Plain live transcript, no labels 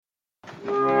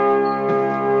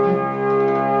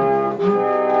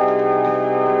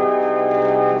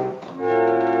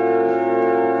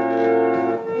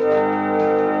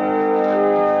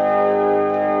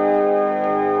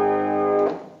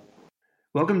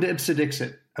Welcome to Ipsa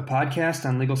Dixit, a podcast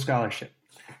on legal scholarship.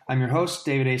 I'm your host,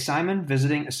 David A. Simon,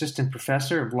 visiting assistant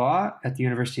professor of law at the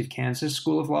University of Kansas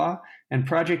School of Law and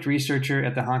project researcher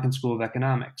at the Honkin School of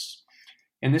Economics.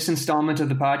 In this installment of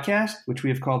the podcast, which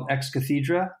we have called Ex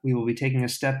Cathedra, we will be taking a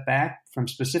step back from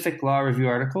specific law review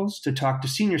articles to talk to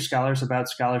senior scholars about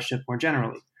scholarship more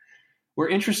generally. We're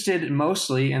interested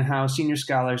mostly in how senior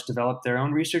scholars develop their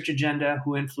own research agenda,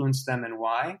 who influenced them, and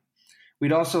why.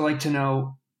 We'd also like to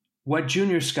know what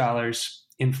junior scholars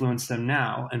influence them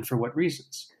now and for what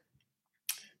reasons.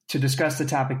 To discuss the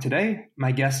topic today,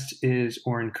 my guest is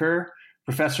Oren Kerr,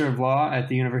 professor of law at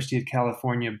the University of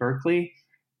California, Berkeley,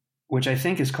 which I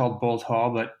think is called Boalt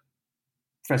Hall, but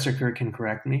Professor Kerr can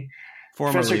correct me.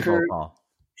 Formerly Boalt Hall.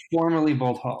 Formerly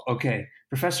Boalt Hall. Okay.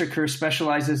 Professor Kerr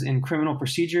specializes in criminal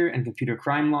procedure and computer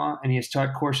crime law, and he has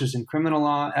taught courses in criminal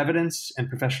law, evidence, and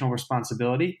professional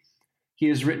responsibility. He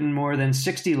has written more than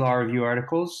 60 law review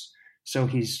articles, so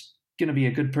he's going to be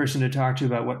a good person to talk to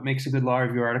about what makes a good law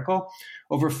review article,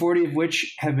 over 40 of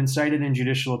which have been cited in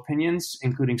judicial opinions,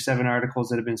 including 7 articles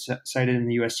that have been cited in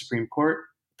the U.S. Supreme Court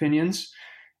opinions.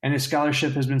 And his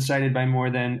scholarship has been cited by more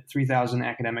than 3,000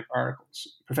 academic articles.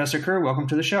 Professor Kerr, welcome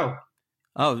to the show.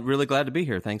 Oh, really glad to be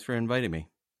here. Thanks for inviting me.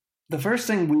 The first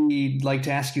thing we'd like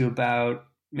to ask you about,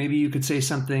 maybe you could say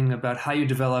something about how you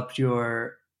developed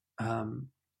your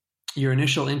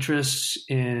initial interests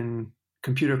in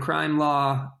computer crime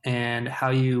law and how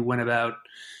you went about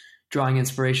drawing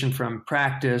inspiration from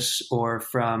practice or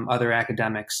from other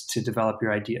academics to develop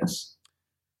your ideas.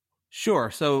 Sure.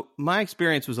 So my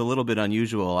experience was a little bit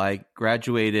unusual. I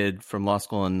graduated from law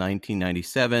school in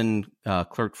 1997,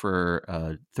 clerked for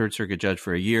a Third Circuit judge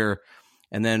for a year,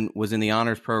 and then was in the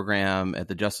honors program at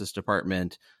the Justice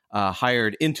Department,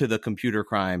 hired into the computer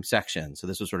crime section. So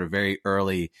this was sort of very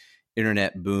early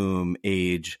internet boom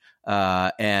age.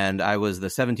 And I was the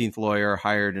 17th lawyer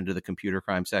hired into the computer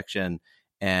crime section.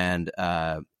 And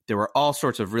there were all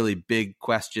sorts of really big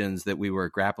questions that we were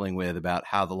grappling with about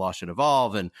how the law should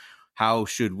evolve and how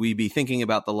should we be thinking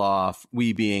about the law,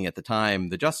 we being at the time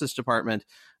the Justice Department,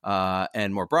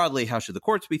 and more broadly, how should the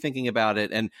courts be thinking about it?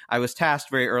 And I was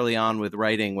tasked very early on with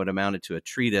writing what amounted to a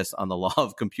treatise on the law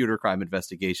of computer crime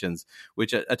investigations,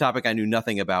 which a topic I knew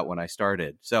nothing about when I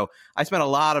started. So I spent a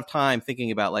lot of time thinking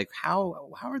about like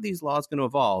how are these laws going to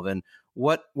evolve, and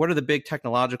what are the big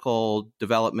technological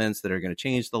developments that are going to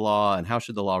change the law, and how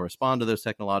should the law respond to those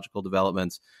technological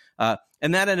developments?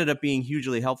 And that ended up being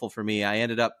hugely helpful for me. I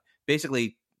ended up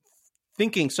basically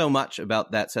thinking so much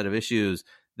about that set of issues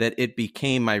that it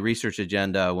became my research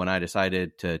agenda when I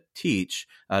decided to teach,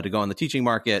 to go on the teaching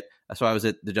market. So I was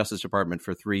at the Justice Department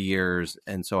for 3 years.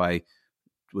 And so I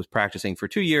was practicing for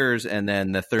 2 years. And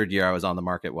then the third year I was on the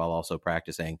market while also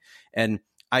practicing. And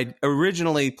I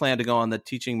originally planned to go on the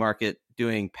teaching market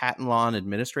doing patent law and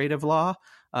administrative law.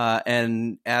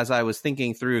 And as I was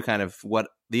thinking through kind of what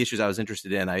the issues I was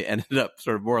interested in, I ended up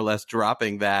sort of more or less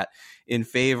dropping that in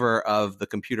favor of the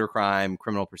computer crime,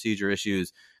 criminal procedure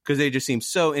issues, because they just seemed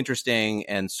so interesting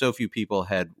and so few people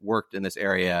had worked in this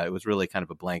area. It was really kind of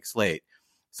a blank slate.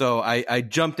 So I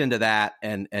jumped into that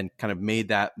and kind of made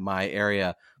that my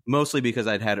area, mostly because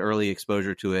I'd had early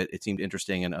exposure to it. It seemed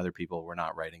interesting and other people were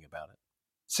not writing about it.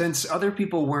 Since other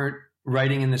people weren't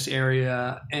writing in this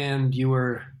area and you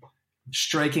were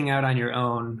striking out on your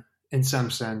own in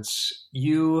some sense,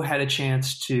 you had a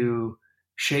chance to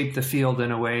shape the field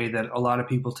in a way that a lot of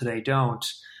people today don't.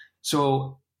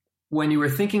 So when you were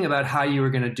thinking about how you were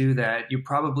going to do that, you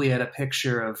probably had a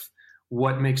picture of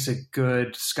what makes a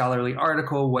good scholarly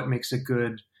article, what makes a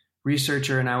good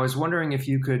researcher. And I was wondering if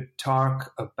you could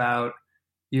talk about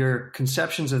your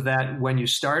conceptions of that when you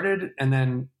started, and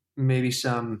then maybe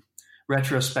some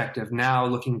retrospective now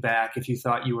looking back if you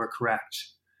thought you were correct.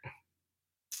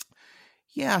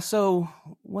 Yeah, so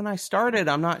when I started,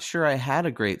 I'm not sure I had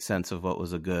a great sense of what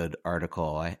was a good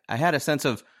article. I had a sense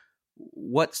of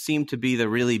what seemed to be the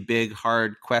really big,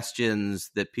 hard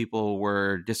questions that people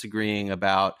were disagreeing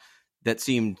about that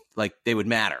seemed like they would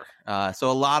matter. So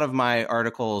a lot of my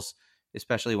articles,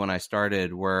 especially when I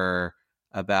started, were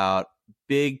about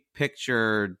big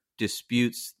picture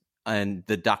disputes and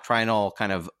the doctrinal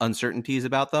kind of uncertainties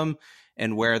about them,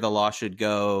 and where the law should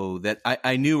go that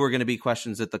I knew were going to be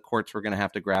questions that the courts were going to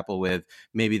have to grapple with.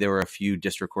 Maybe there were a few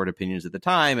district court opinions at the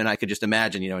time, and I could just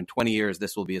imagine, in 20 years,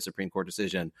 this will be a Supreme Court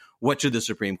decision. What should the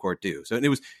Supreme Court do? So it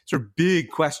was sort of big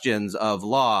questions of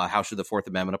law. How should the Fourth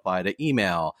Amendment apply to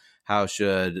email? How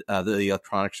should the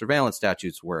electronic surveillance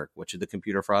statutes work? What should the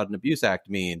Computer Fraud and Abuse Act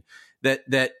mean?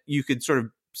 That you could sort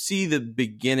of see the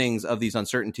beginnings of these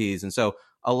uncertainties. And so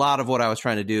a lot of what I was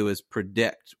trying to do is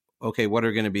predict, okay, what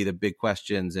are going to be the big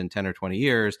questions in 10 or 20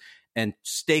 years, and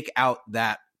stake out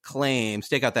that claim,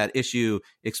 stake out that issue,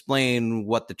 explain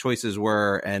what the choices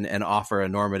were, and offer a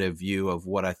normative view of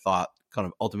what I thought kind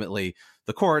of ultimately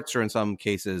the courts, or in some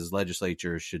cases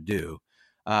legislatures, should do.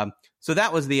 So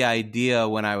that was the idea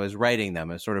when I was writing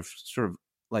them, as sort of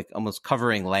like almost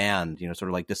covering land, sort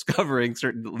of like discovering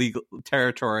certain legal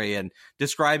territory and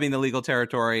describing the legal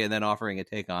territory and then offering a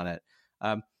take on it.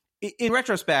 In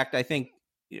retrospect, I think,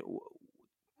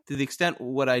 to the extent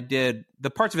what I did, the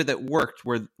parts of it that worked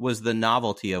was the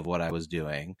novelty of what I was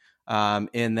doing,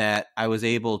 in that I was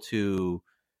able to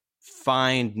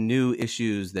find new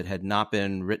issues that had not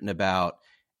been written about.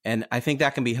 And I think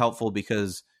that can be helpful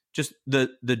because just the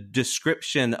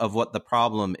description of what the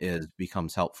problem is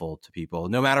becomes helpful to people,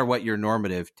 no matter what your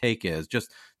normative take is. Just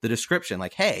the description,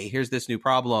 like, hey, here's this new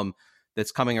problem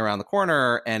that's coming around the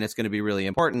corner and it's going to be really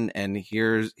important. And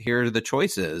here are the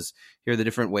choices. Here are the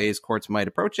different ways courts might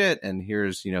approach it. And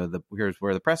here's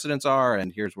where the precedents are,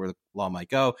 and here's where the law might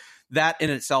go. That in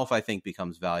itself, I think,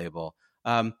 becomes valuable.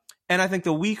 And I think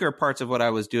the weaker parts of what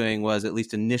I was doing was, at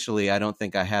least initially, I don't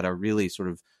think I had a really sort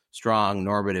of strong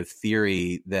normative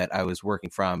theory that I was working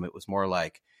from. It was more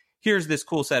like, here's this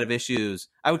cool set of issues.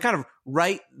 I would kind of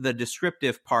write the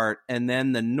descriptive part, and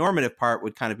then the normative part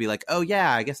would kind of be like, oh yeah,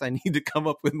 I guess I need to come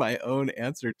up with my own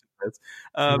answer to this.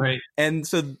 Right. And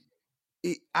so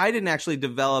I didn't actually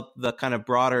develop the kind of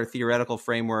broader theoretical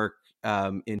framework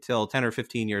until 10 or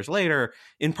 15 years later,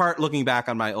 in part looking back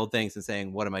on my old things and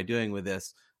saying, what am I doing with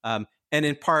this? And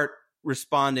in part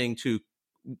responding to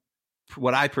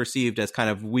what I perceived as kind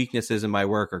of weaknesses in my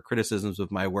work or criticisms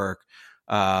of my work,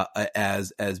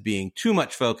 as being too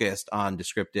much focused on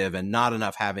descriptive and not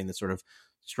enough having the sort of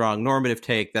strong normative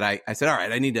take, that I said, all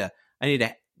right, I need to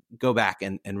go back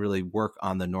and really work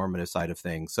on the normative side of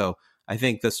things. So I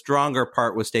think the stronger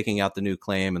part was taking out the new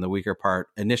claim, and the weaker part,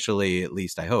 initially, at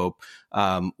least I hope,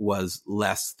 was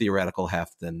less theoretical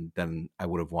heft than I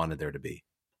would have wanted there to be.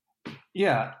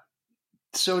 Yeah.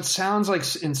 So it sounds like,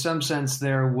 in some sense,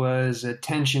 there was a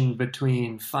tension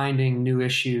between finding new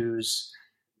issues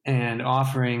and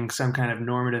offering some kind of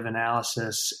normative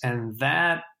analysis. And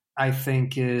that, I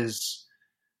think, is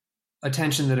a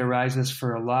tension that arises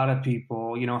for a lot of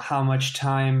people. How much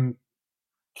time,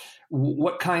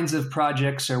 what kinds of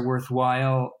projects are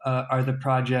worthwhile? Are the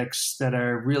projects that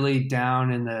are really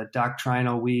down in the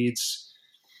doctrinal weeds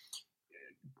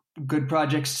good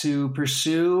projects to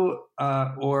pursue,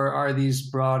 or are these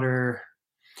broader,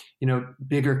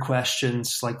 bigger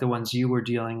questions like the ones you were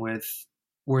dealing with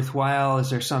worthwhile? Is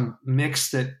there some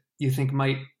mix that you think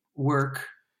might work?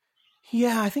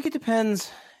 Yeah, I think it depends.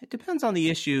 It depends on the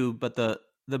issue, but the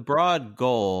broad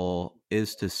goal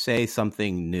is to say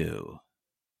something new.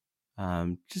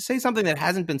 To say something that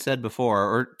hasn't been said before,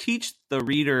 or teach the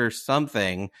reader some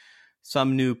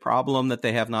new problem that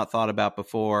they have not thought about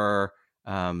before,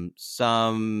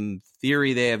 some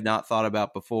theory they have not thought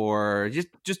about before.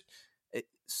 Just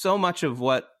so much of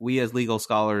what we as legal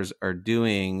scholars are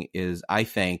doing is, I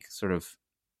think, sort of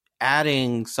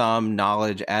adding some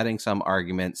knowledge, adding some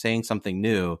argument, saying something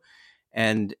new,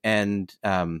 and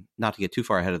not to get too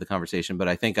far ahead of the conversation, but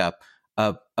I think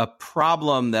a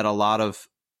problem that a lot of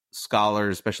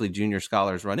scholars, especially junior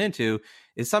scholars, run into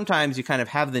is sometimes you kind of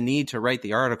have the need to write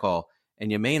the article,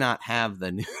 and you may not have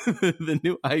the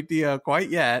new idea quite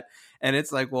yet. And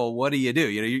it's like, well, what do?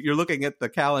 You're looking at the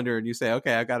calendar and you say,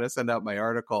 okay, I got to send out my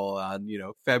article on,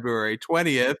 February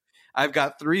 20th. I've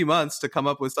got 3 months to come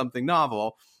up with something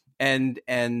novel. And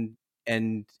it's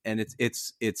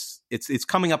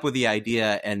coming up with the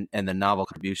idea and the novel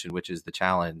contribution, which is the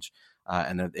challenge.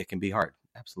 And it can be hard.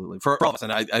 Absolutely. For all of us.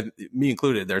 And I, me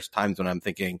included, there's times when I'm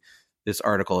thinking, this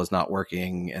article is not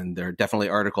working. And there are definitely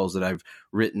articles that I've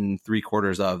written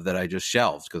 3/4 of that I just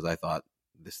shelved because I thought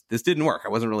this didn't work. I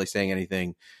wasn't really saying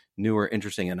anything new or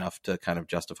interesting enough to kind of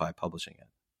justify publishing it.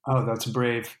 Oh, that's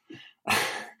brave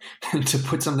to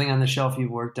put something on the shelf you've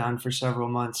worked on for several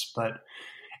months. But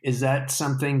is that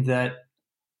something that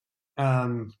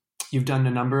you've done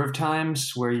a number of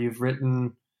times, where you've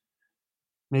written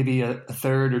maybe a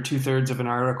third or 2/3 of an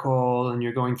article and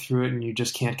you're going through it and you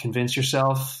just can't convince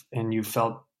yourself and you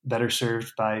felt better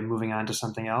served by moving on to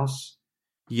something else?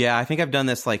 Yeah, I think I've done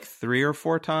this like 3 or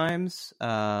 4 times.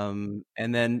 And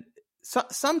then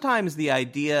sometimes the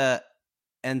idea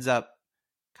ends up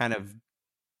kind of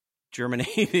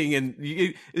germinating, and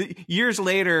years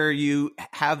later you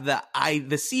have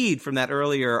the seed from that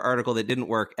earlier article that didn't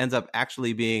work ends up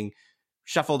actually being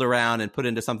shuffled around and put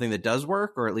into something that does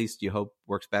work, or at least you hope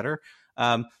works better.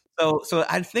 So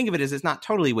I think of it as, it's not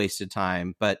totally wasted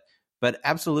time, but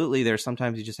absolutely, there's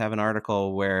sometimes you just have an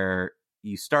article where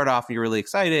you start off and you're really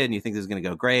excited and you think this is going to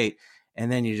go great,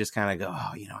 And then you just kind of go,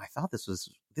 oh, I thought this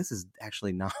is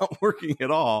actually not working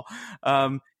at all.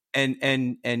 And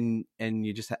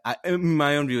you just,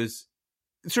 my own view is,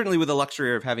 certainly with the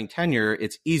luxury of having tenure,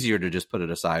 it's easier to just put it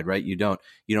aside, right? You don't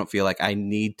feel like I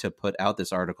need to put out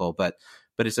this article, but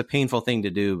it's a painful thing to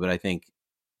do, but I think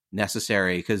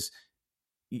necessary, because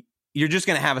you're just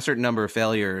going to have a certain number of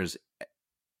failures,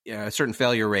 a certain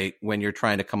failure rate when you're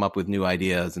trying to come up with new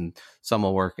ideas, and some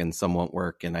will work and some won't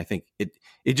work. And I think it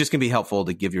just can be helpful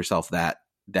to give yourself that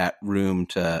room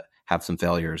to have some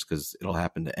failures, because it'll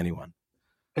happen to anyone.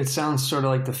 It sounds sort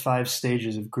of like the 5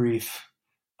 stages of grief,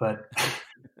 but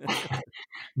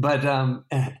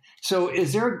so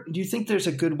do you think there's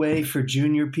a good way for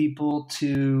junior people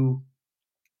to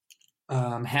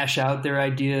hash out their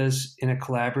ideas in a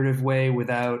collaborative way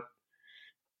without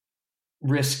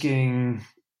risking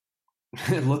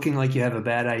looking like you have a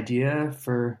bad idea,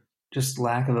 for just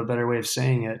lack of a better way of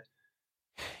saying it?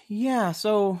 Yeah.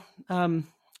 So,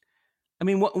 one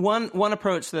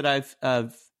approach that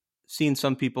I've seen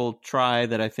some people try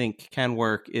that I think can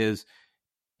work is,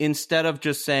 instead of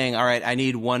just saying, all right, I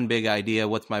need one big idea,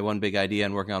 what's my one big idea,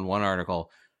 and working on one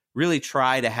article, really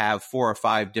try to have 4 or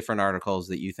 5 different articles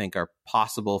that you think are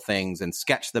possible things and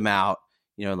sketch them out,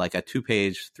 like a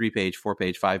 2-page, 3-page,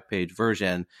 4-page, 5-page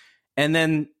version, and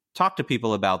then talk to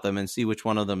people about them and see which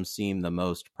one of them seem the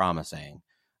most promising.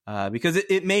 Because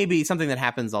it may be something that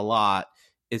happens a lot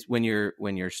is when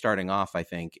you're starting off, I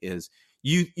think, is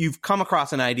you've come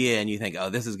across an idea and you think, oh,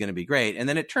 this is going to be great. And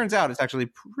then it turns out it's actually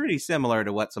pretty similar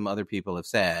to what some other people have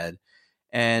said.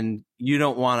 And you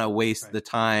don't want to waste the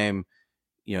time,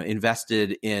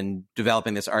 invested in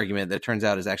developing this argument that turns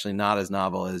out is actually not as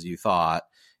novel as you thought.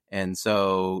 And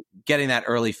so getting that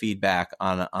early feedback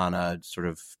on a sort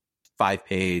of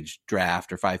 5-page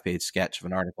draft or 5-page sketch of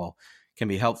an article can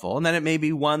be helpful. And then it may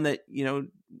be one that,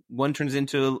 one turns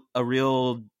into a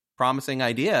real promising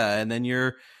idea, and then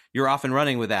you're off and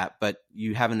running with that, but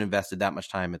you haven't invested that much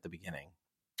time at the beginning.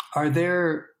 Are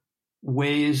there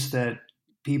ways that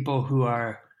people who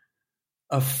are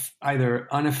either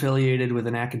unaffiliated with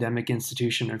an academic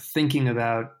institution or thinking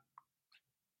about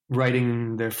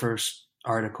writing their first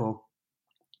article,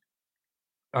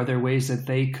 are there ways that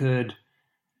they could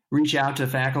reach out to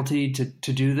faculty to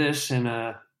do this in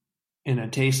a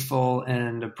tasteful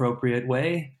and appropriate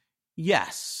way?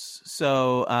 Yes.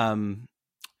 So,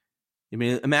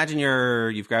 imagine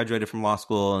you've graduated from law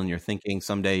school and you're thinking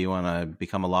someday you want to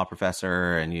become a law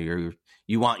professor, and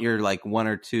you want your 1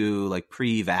 or 2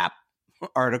 pre-VAP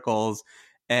articles,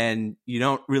 and you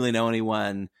don't really know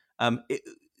anyone.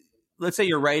 Let's say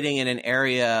you're writing in an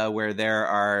area where there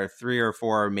are 3 or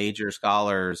 4 major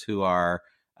scholars who are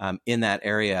in that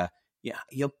area. Yeah,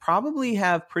 you'll probably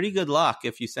have pretty good luck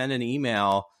if you send an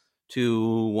email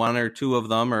to 1 or 2 of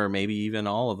them, or maybe even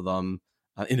all of them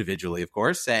individually, of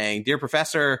course, saying, "Dear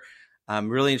Professor, I'm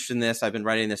really interested in this. I've been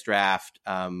writing this draft.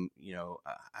 I'm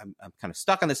kind of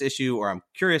stuck on this issue, or I'm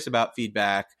curious about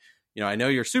feedback. I know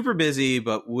you're super busy,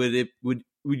 but would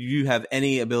you have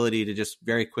any ability to just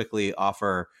very quickly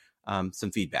offer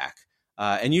some feedback?"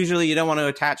 And usually you don't want to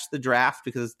attach the draft,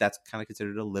 because that's kind of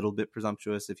considered a little bit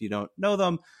presumptuous if you don't know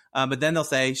them. But then they'll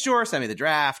say, sure, send me the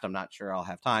draft. I'm not sure I'll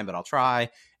have time, but I'll try.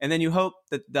 And then you hope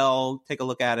that they'll take a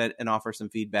look at it and offer some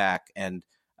feedback. And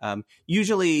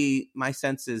usually my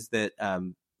sense is that,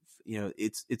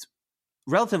 it's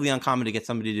relatively uncommon to get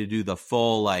somebody to do the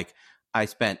full, I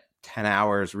spent 10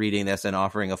 hours reading this and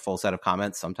offering a full set of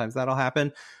comments. Sometimes that'll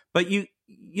happen. But you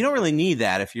don't really need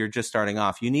that if you're just starting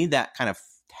off. You need that kind of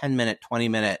 10-minute,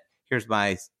 20-minute, here's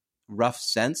my rough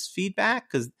sense feedback,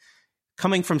 because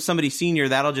coming from somebody senior,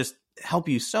 that'll just help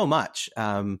you so much,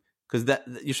 because that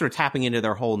you're sort of tapping into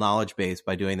their whole knowledge base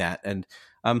by doing that. And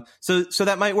so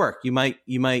that might work. You might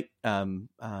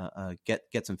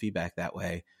get some feedback that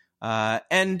way.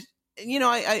 And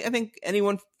I think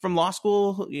anyone from law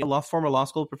school, former law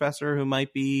school professor who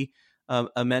might be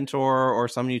a mentor or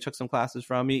someone you took some classes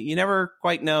from, you never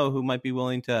quite know who might be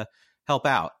willing to help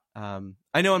out.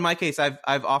 I know in my case,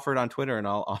 I've offered on Twitter, and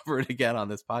I'll offer it again on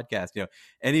this podcast.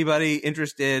 Anybody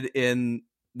interested in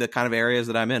the kind of areas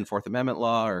that I'm in, Fourth Amendment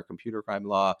law or computer crime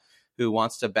law, who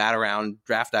wants to bat around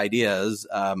draft ideas,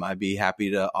 I'd be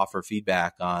happy to offer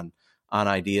feedback on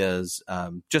ideas,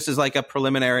 just as a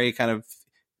preliminary kind of,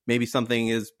 maybe something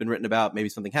has been written about, maybe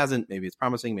something hasn't, maybe it's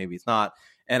promising, maybe it's not.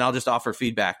 And I'll just offer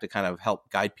feedback to kind of help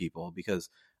guide people, because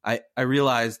I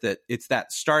realize that it's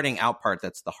that starting out part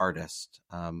that's the hardest.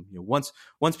 Once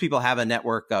people have a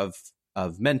network of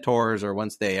mentors, or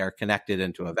once they are connected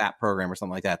into a VAP program or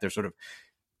something like that, there's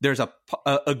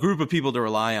a group of people to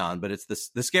rely on. But it's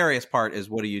the scariest part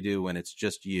is, what do you do when it's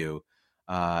just you?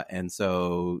 And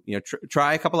so,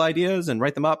 try a couple ideas and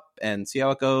write them up and see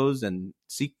how it goes and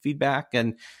seek feedback.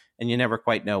 And you never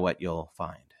quite know what you'll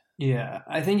find. Yeah,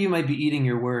 I think you might be eating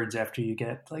your words after you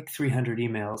get like 300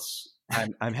 emails.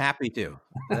 I'm happy to.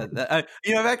 In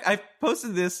fact, I've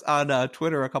posted this on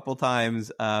Twitter a couple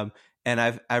times, and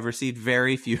I've received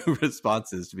very few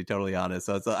responses, to be totally honest.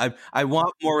 So I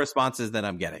want more responses than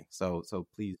I'm getting. So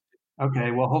please.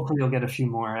 Okay, well, hopefully you'll get a few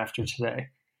more after today.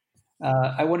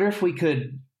 I wonder if we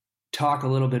could talk a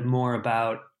little bit more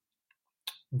about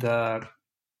the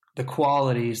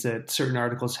qualities that certain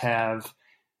articles have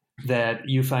that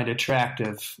you find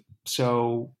attractive.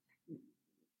 So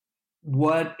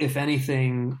what, if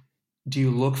anything, do you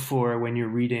look for when you're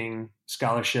reading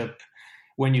scholarship?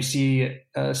 When you see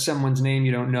someone's name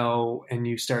you don't know and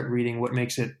you start reading, what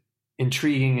makes it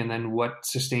intriguing, and then what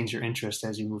sustains your interest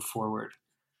as you move forward?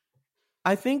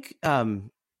 I think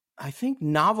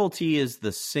novelty is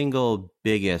the single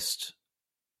biggest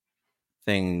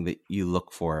thing that you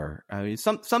look for. I mean,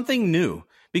 something new,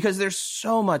 because there's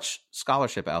so much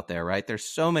scholarship out there, right? There's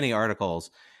so many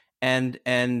articles, and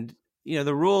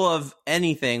the rule of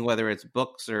anything, whether it's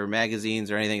books or magazines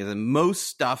or anything, is that most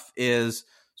stuff is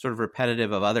sort of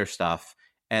repetitive of other stuff,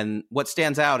 and what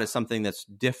stands out is something that's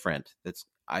different. That's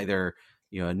either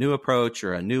a new approach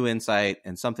or a new insight,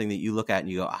 and something that you look at and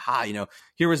you go, aha,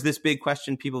 here was this big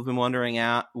question people have been wondering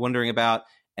about,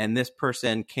 and this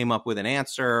person came up with an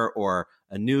answer, or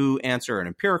a new answer, an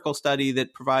empirical study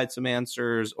that provides some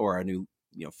answers, or a new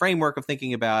framework of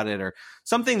thinking about it, or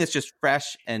something that's just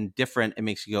fresh and different. It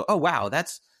makes you go, oh wow,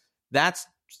 that's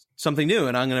something new,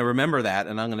 and I'm going to remember that,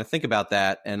 and I'm going to think about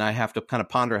that, and I have to kind of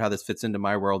ponder how this fits into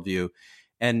my worldview,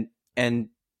 and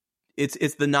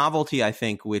it's the novelty, I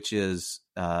think, which is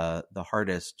the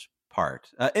hardest part.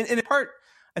 And in part,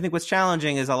 I think what's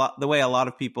challenging is the way a lot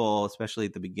of people, especially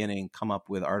at the beginning, come up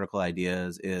with article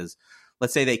ideas is,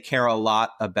 let's say they care a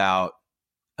lot about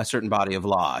a certain body of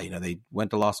law. They went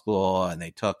to law school and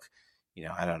they took,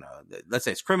 I don't know, let's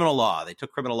say it's criminal law. They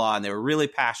took criminal law and they were really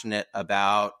passionate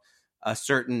about a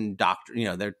certain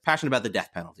doctrine. They're passionate about the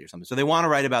death penalty or something. So they want to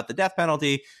write about the death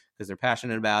penalty because they're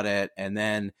passionate about it. And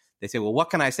then they say, well, what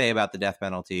can I say about the death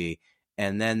penalty?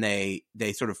 And then they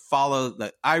sort of follow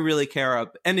I really care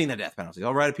about ending the death penalty.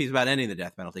 I'll write a piece about ending the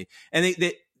death penalty. And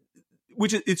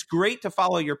it's great to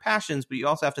follow your passions, but you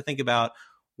also have to think about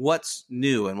what's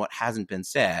new and what hasn't been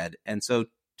said. And so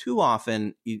too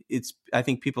often I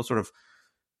think people sort of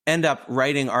end up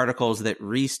writing articles that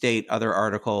restate other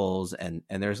articles. And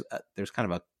there's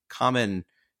kind of a common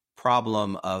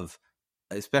problem of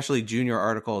especially junior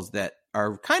articles that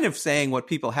are kind of saying what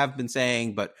people have been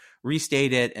saying, but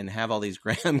restate it and have all these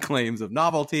grand claims of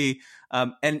novelty.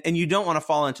 And you don't want to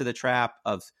fall into the trap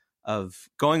of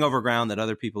going over ground that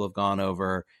other people have gone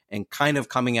over and kind of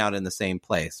coming out in the same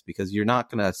place, because you're not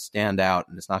going to stand out,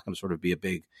 and it's not going to sort of be a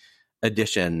big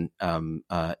addition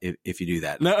if you do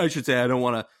that. No, I should say I don't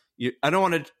want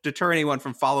to deter anyone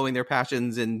from following their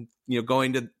passions, and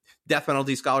going to death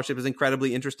penalty scholarship is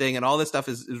incredibly interesting, and all this stuff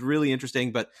is really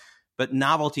interesting, but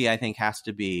novelty, I think, has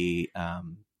to be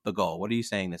the goal. What are you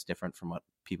saying that's different from what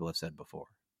people have said before?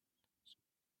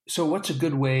 So what's a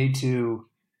good way to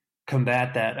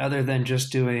combat that, other than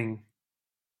just doing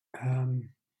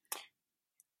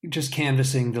just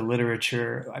canvassing the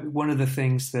literature? One of the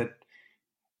things that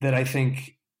I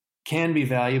think can be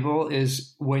valuable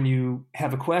is when you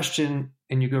have a question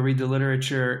and you go read the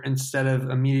literature, instead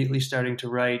of immediately starting to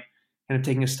write, kind of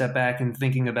taking a step back and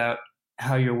thinking about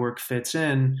how your work fits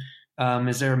in.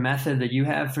 Is there a method that you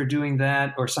have for doing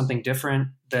that, or something different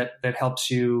that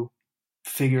helps you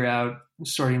figure out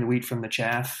sorting the wheat from the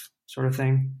chaff, sort of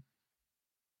thing?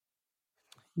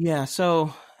 Yeah,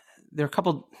 so there are a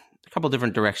couple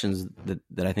different directions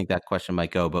that I think that question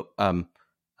might go. But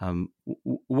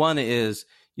one is,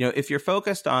 if you're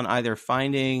focused on either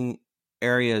finding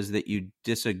areas that you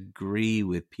disagree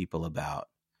with people about.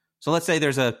 So let's say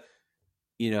there's an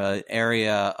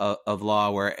area of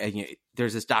law where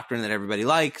there's this doctrine that everybody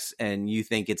likes and you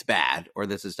think it's bad, or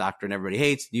there's this doctrine everybody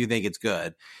hates and you think it's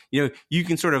good. You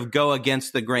can sort of go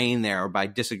against the grain there by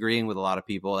disagreeing with a lot of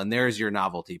people, and there's your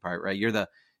novelty part, right? You're the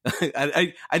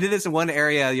I did this in one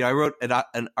area. I wrote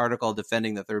an article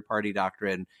defending the third party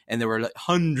doctrine, and there were like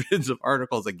hundreds of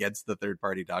articles against the third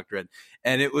party doctrine.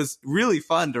 And it was really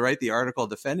fun to write the article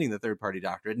defending the third party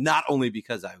doctrine, not only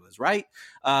because I was right,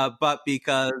 but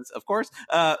because, of course,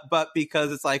 but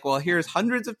because it's like, well, here's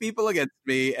hundreds of people against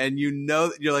me, and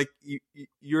you're like,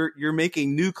 you're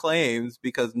making new claims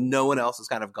because no one else has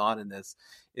kind of gone in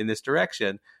this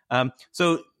direction.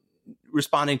 So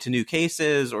responding to new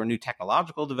cases or new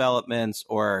technological developments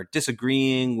or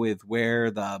disagreeing with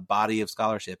where the body of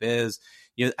scholarship is.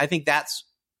 I think that's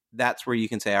where you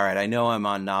can say, all right, I know I'm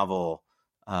on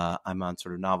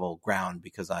sort of novel ground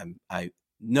because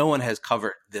no one has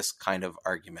covered this kind of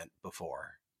argument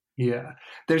before. Yeah.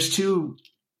 There's two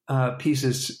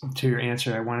pieces to your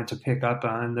answer I wanted to pick up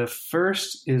on. The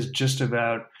first is just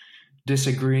about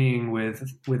disagreeing with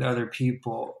other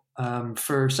people.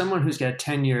 For someone who's got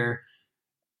tenure,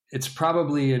 it's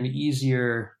probably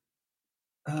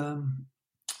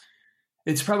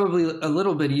it's probably a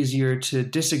little bit easier to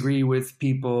disagree with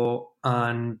people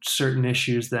on certain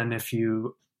issues than if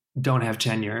you don't have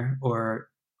tenure or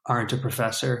aren't a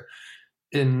professor.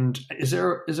 And is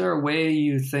there a way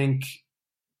you think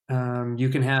you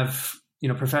can have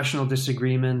professional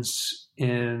disagreements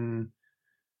in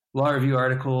law review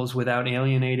articles without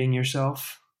alienating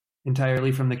yourself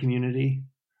entirely from the community?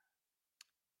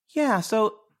 Yeah.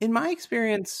 So in my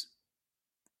experience,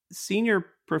 senior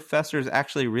professors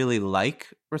actually really like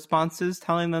responses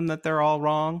telling them that they're all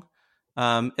wrong,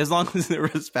 as long as they're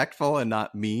respectful and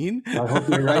not mean. I hope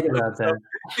you're right about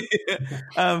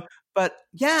that. But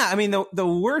yeah, I mean, the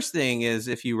worst thing is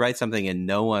if you write something and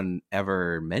no one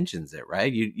ever mentions it,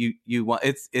 right? You want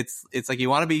it's like you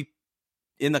want to be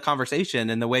in the conversation,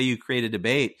 and the way you create a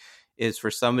debate is for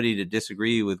somebody to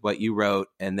disagree with what you wrote,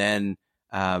 and then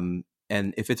and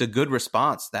if it's a good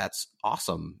response, that's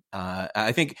awesome.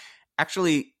 I think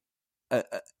actually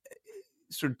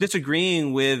sort of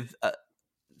disagreeing with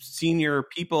senior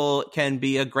people can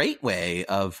be a great way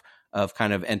of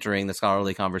kind of entering the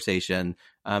scholarly conversation.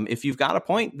 If you've got a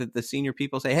point that the senior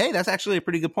people say, hey, that's actually a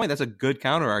pretty good point, that's a good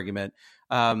counter argument.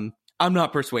 I'm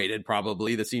not persuaded,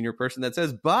 probably, the senior person that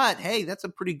says, but hey, that's a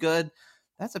pretty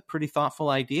thoughtful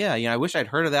idea. I wish I'd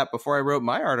heard of that before I wrote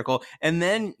my article. And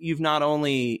then you've not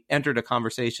only entered a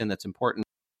conversation that's important,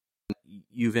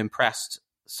 you've impressed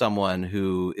someone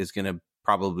who is going to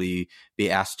probably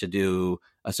be asked to do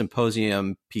a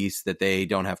symposium piece that they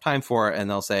don't have time for. And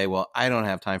they'll say, well, I don't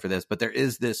have time for this, but there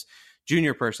is this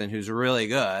junior person who's really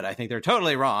good. I think they're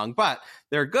totally wrong, but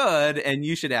they're good, and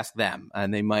you should ask them.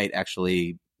 And they might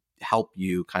actually help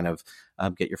you kind of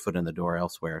get your foot in the door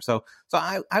elsewhere. So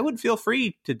I would feel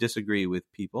free to disagree with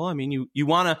people. I mean, you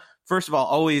want to, first of all,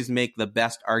 always make the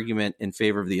best argument in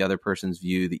favor of the other person's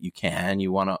view that you can.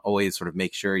 You want to always sort of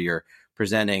make sure you're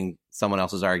presenting someone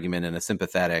else's argument in a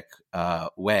sympathetic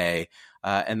way.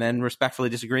 And then respectfully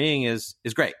disagreeing is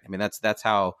great. I mean, that's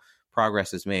how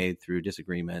progress is made, through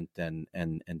disagreement and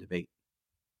debate.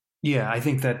 Yeah, I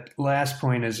think that last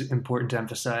point is important to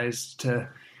emphasize,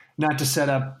 not to set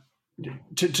up,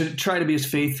 to try to be as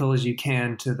faithful as you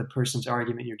can to the person's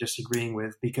argument you're disagreeing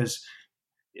with, because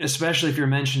especially if you're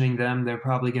mentioning them, they're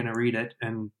probably going to read it,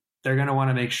 and they're going to want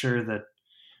to make sure that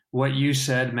what you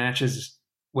said matches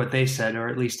what they said, or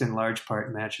at least in large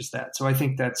part matches that. So I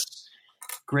think that's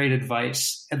great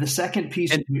advice. And the second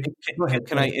piece, go ahead.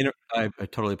 I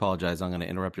totally apologize. I'm going to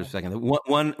interrupt you for a second.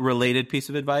 One related piece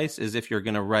of advice is, if you're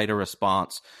going to write a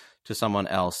response to someone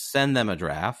else, send them a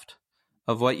draft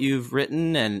of what you've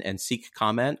written and seek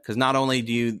comment, because not only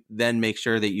do you then make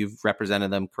sure that you've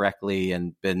represented them correctly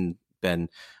and been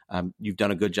you've done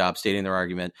a good job stating their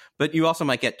argument, but you also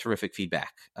might get terrific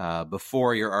feedback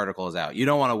before your article is out. You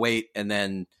don't want to wait, and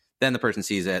then the person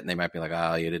sees it and they might be like,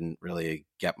 oh, you didn't really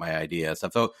get my idea.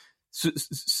 So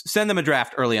send them a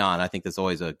draft early on. I think that's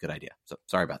always a good idea. So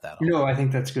sorry about that. No, I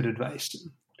think that's good advice.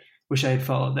 Wish I had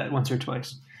followed that once or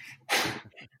twice.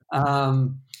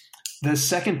 The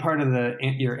second part of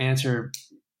your answer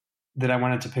that I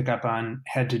wanted to pick up on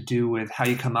had to do with how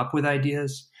you come up with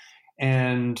ideas.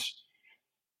 And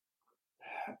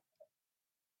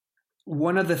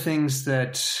one of the things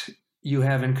that you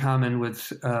have in common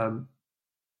with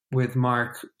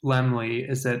Mark Lemley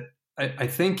is that I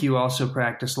think you also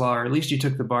practice law, or at least you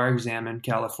took the bar exam in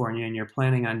California, and you're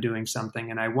planning on doing something.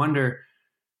 And I wonder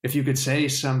if you could say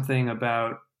something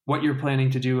about what you're planning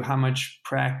to do, how much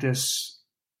practice,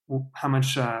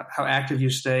 how active you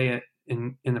stay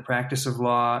in the practice of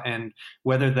law, and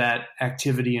whether that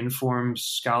activity informs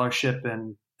scholarship.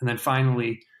 And then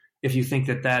finally, if you think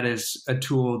that is a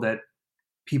tool that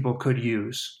people could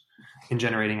use in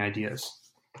generating ideas.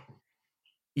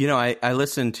 I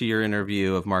listened to your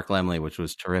interview of Mark Lemley, which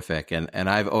was terrific. And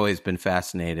I've always been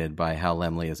fascinated by how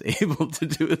Lemley is able to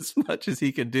do as much as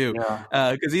he can do.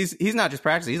 Because he's not just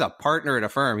practicing, he's a partner at a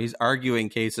firm. He's arguing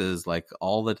cases like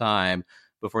all the time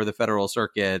before the federal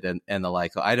circuit and the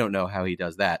like. So I don't know how he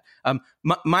does that.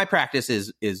 My practice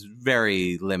is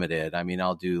very limited. I mean,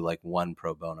 I'll do like one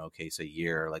pro bono case a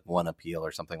year, like one appeal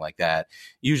or something like that,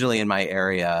 usually in my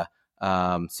area.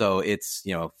 So it's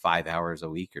 5 hours a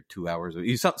week or 2 hours a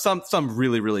week. Some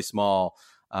really really small.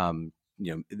 And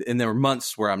there were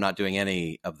months where I'm not doing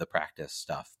any of the practice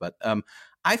stuff, but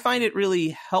I find it really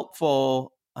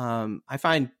helpful. I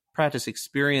find practice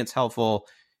experience helpful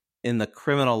in the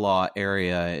criminal law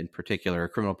area, in particular,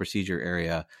 criminal procedure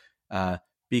area,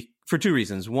 for two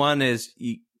reasons. One is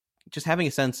just having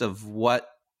a sense of what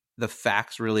the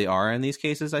facts really are in these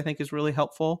cases, I think is really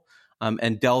helpful.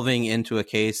 And delving into a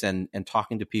case and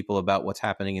talking to people about what's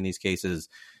happening in these cases,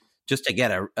 just to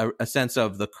get a sense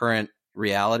of the current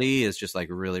reality is just like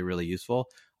really, really useful.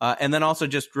 And then also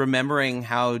just remembering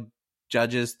how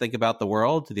judges think about the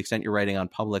world to the extent you're writing on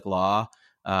public law.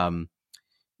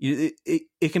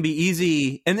 It can be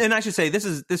easy. And I should say, this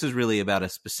is really about a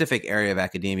specific area of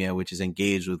academia, which is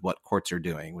engaged with what courts are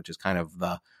doing, which is kind of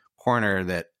the corner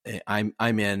that I'm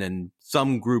in, and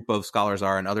some group of scholars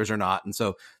are and others are not. And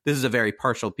so this is a very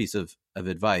partial piece of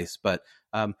advice. But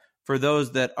for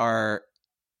those that are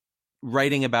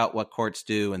writing about what courts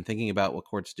do and thinking about what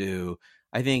courts do,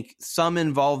 I think some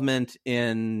involvement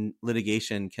in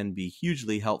litigation can be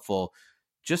hugely helpful,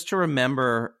 just to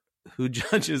remember who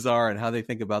judges are and how they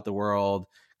think about the world,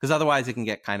 because otherwise it can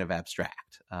get kind of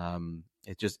abstract.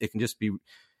 It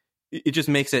just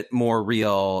makes it more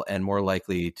real and more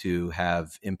likely to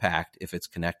have impact if it's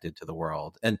connected to the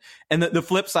world. And the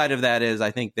flip side of that is,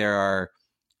 I think there are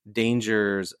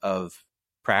dangers of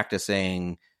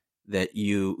practicing that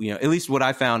at least what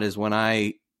I found is when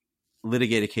I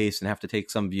litigate a case and have to take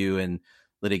some view in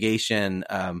litigation,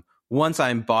 once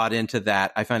I'm bought into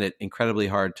that, I find it incredibly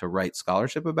hard to write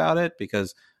scholarship about it,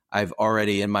 because I've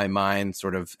already in my mind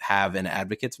sort of have an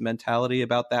advocate's mentality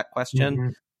about that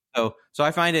question. Mm-hmm. So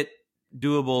I find it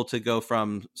doable to go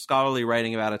from scholarly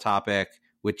writing about a topic,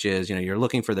 which is, you're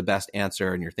looking for the best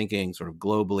answer and you're thinking sort of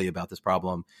globally about this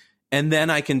problem. And then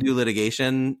I can do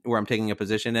litigation where I'm taking a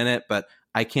position in it, but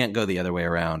I can't go the other way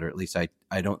around, or at least I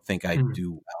don't think I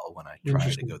do well when I try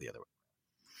to go the other way.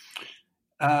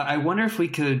 I wonder if we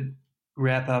could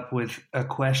wrap up with a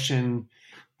question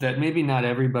that maybe not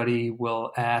everybody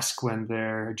will ask when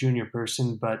they're a junior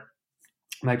person, but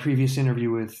my previous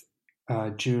interview with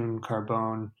June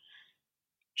Carbone,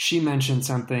 she mentioned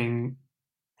something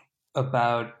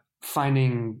about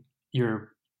finding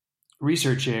your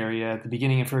research area. At the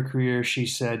beginning of her career, she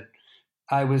said,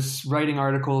 I was writing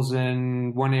articles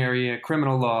in one area,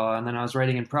 criminal law, and then I was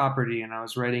writing in property, and I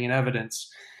was writing in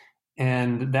evidence,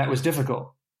 and that was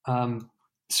difficult.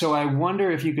 So I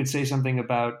wonder if you could say something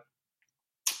about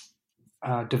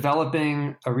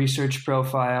developing a research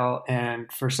profile,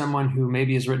 and for someone who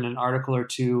maybe has written an article or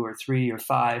 2 or 3 or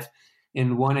 5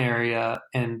 in one area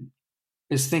and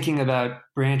is thinking about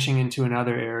branching into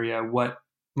another area, what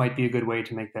might be a good way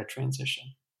to make that transition?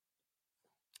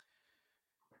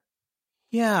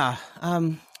 Yeah.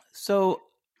 So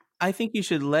I think you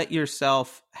should let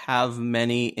yourself have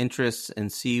many interests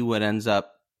and see what ends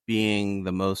up being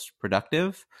the most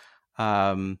productive.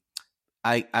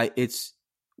 It's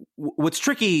what's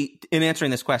tricky in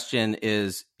answering this question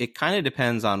is it kind of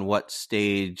depends on what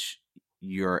stage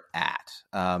you're at.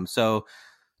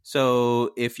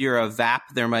 So if you're a VAP,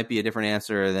 there might be a different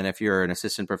answer than if you're an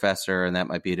assistant professor, and that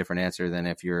might be a different answer than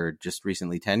if you're just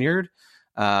recently tenured,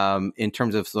 in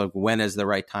terms of like when is the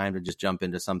right time to just jump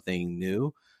into something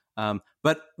new.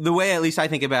 But the way at least I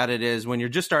think about it is when you're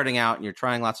just starting out and you're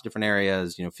trying lots of different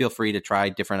areas, feel free to try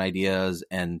different ideas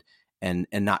and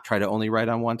not try to only write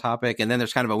on one topic. And then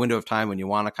there's kind of a window of time when you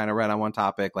want to kind of write on one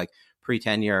topic, like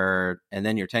pre-tenure, and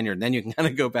then you're tenured, and then you can kind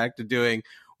of go back to doing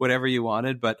whatever you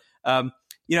wanted. But,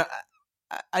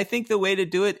 I think the way to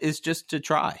do it is just to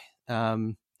try.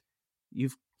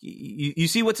 You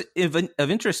see what's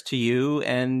of interest to you,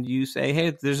 and you say,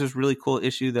 hey, there's this really cool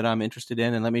issue that I'm interested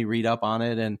in, and let me read up on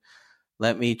it, and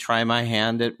let me try my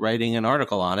hand at writing an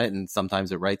article on it. And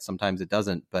sometimes it writes, sometimes it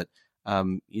doesn't. But,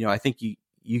 I think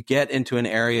you get into an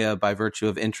area by virtue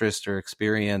of interest or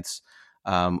experience,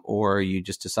 or you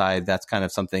just decide that's kind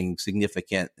of something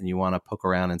significant and you want to poke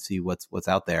around and see what's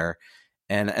out there.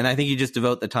 And I think you just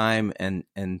devote the time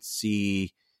and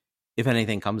see if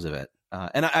anything comes of it.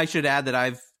 And I should add that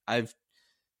I've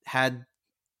had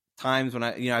times when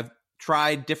I've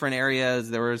tried different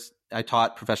areas. I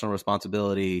taught professional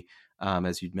responsibility,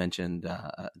 as you'd mentioned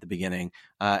at the beginning,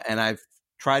 and I've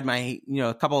tried my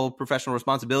a couple of professional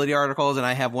responsibility articles, and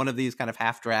I have one of these kind of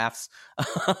half drafts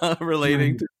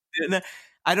relating to it.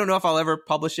 I don't know if I'll ever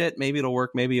publish it. Maybe it'll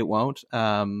work, maybe it won't.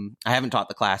 I haven't taught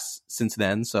the class since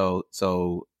then,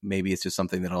 so maybe it's just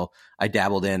something that I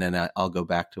dabbled in, and I'll go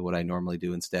back to what I normally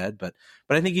do instead. But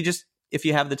I think if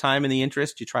you have the time and the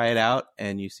interest, you try it out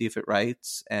and you see if it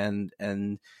writes, and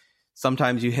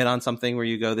sometimes you hit on something where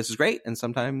you go, this is great. And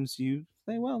sometimes you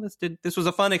say, well, this was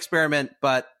a fun experiment,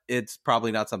 but it's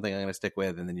probably not something I'm going to stick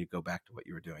with. And then you go back to what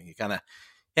you were doing. You kind of,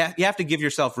 you have to give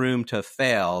yourself room to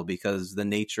fail, because the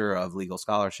nature of legal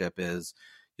scholarship is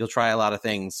you'll try a lot of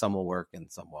things. Some will work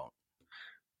and some won't.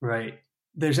 Right.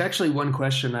 There's actually one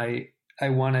question I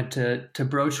wanted to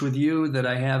broach with you that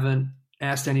I haven't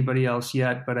asked anybody else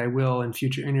yet, but I will in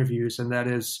future interviews. And that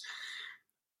is,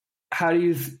 how do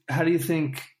you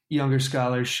think younger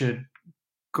scholars should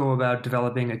go about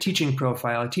developing a teaching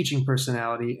profile, a teaching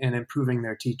personality, and improving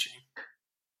their teaching?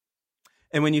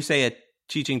 And when you say a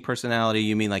teaching personality,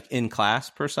 you mean like in-class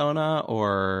persona,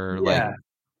 or like?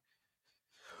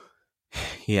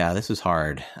 Yeah, this is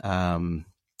hard.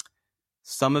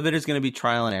 Some of it is going to be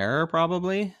trial and error,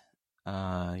 probably.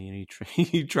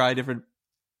 You try different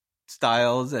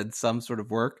styles and some sort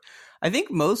of work. I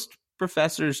think most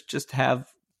professors just have.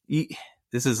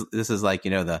 This is like,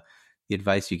 the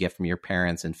advice you get from your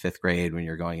parents in 5th grade when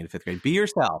you're going into 5th grade. Be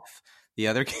yourself. The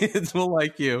other kids will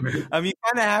like you. You kind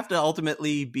of have to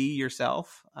ultimately be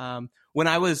yourself.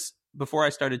 Before I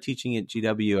started teaching at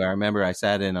GW, I remember I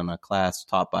sat in on a class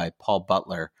taught by Paul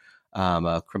Butler,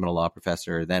 a criminal law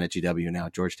professor then at GW, now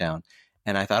at Georgetown.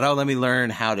 And I thought, let me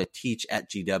learn how to teach at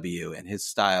GW. And his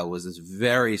style was this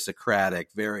very Socratic,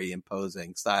 very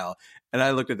imposing style. And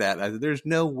I looked at that and I said, there's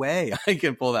no way I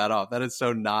can pull that off. That is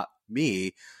so not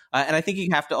me. And I think you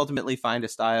have to ultimately find a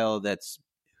style that's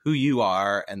who you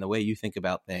are and the way you think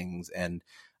about things. And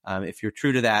if you're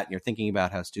true to that, and you're thinking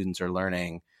about how students are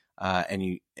learning, and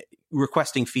you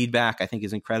requesting feedback, I think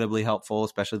is incredibly helpful,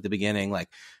 especially at the beginning, like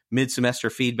mid-semester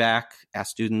feedback, ask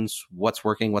students what's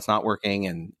working, what's not working,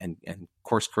 and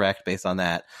course correct based on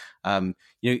that.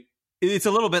 It's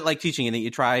a little bit like teaching in that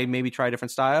you maybe try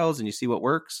different styles and you see what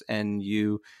works, and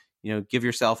you give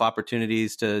yourself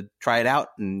opportunities to try it out,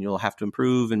 and you'll have to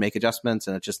improve and make adjustments.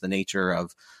 And it's just the nature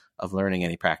of learning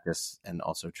any practice, and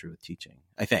also true with teaching.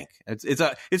 I think it's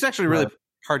actually a really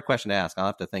hard question to ask. I'll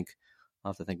have to think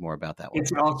more about that one.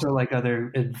 It's also like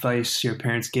other advice your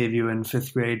parents gave you in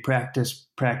 5th grade: practice,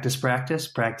 practice, practice.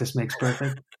 Practice makes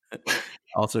perfect.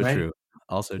 Also right? True.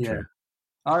 Also true.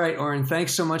 All right, Oren,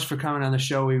 thanks so much for coming on the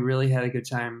show. We really had a good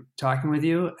time talking with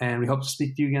you, and we hope to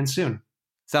speak to you again soon.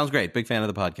 Sounds great. Big fan of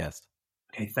the podcast.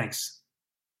 Okay, thanks.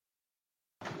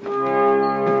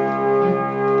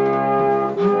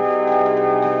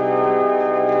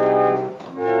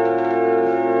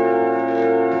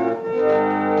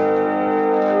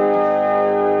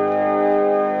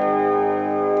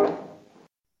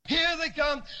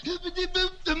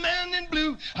 The man in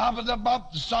blue,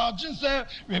 habba-dabba, the sergeant's there,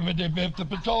 ribbidi-bip, the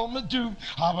patrolman too,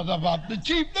 habba-dabba, the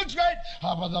chief looks great,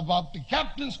 habba-dabba, the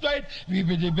captain's straight,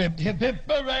 ribbidi-bip, hip-hip,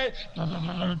 hooray,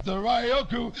 the royal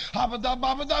crew,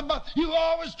 habba-dabba, you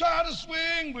always try to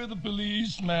swing with a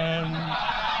policeman,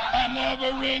 and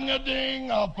never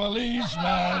ring-a-ding a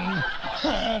policeman,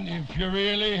 and if you're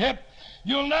really hip,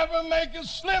 you'll never make a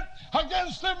slip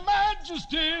against their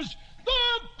majesties,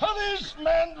 the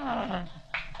policeman.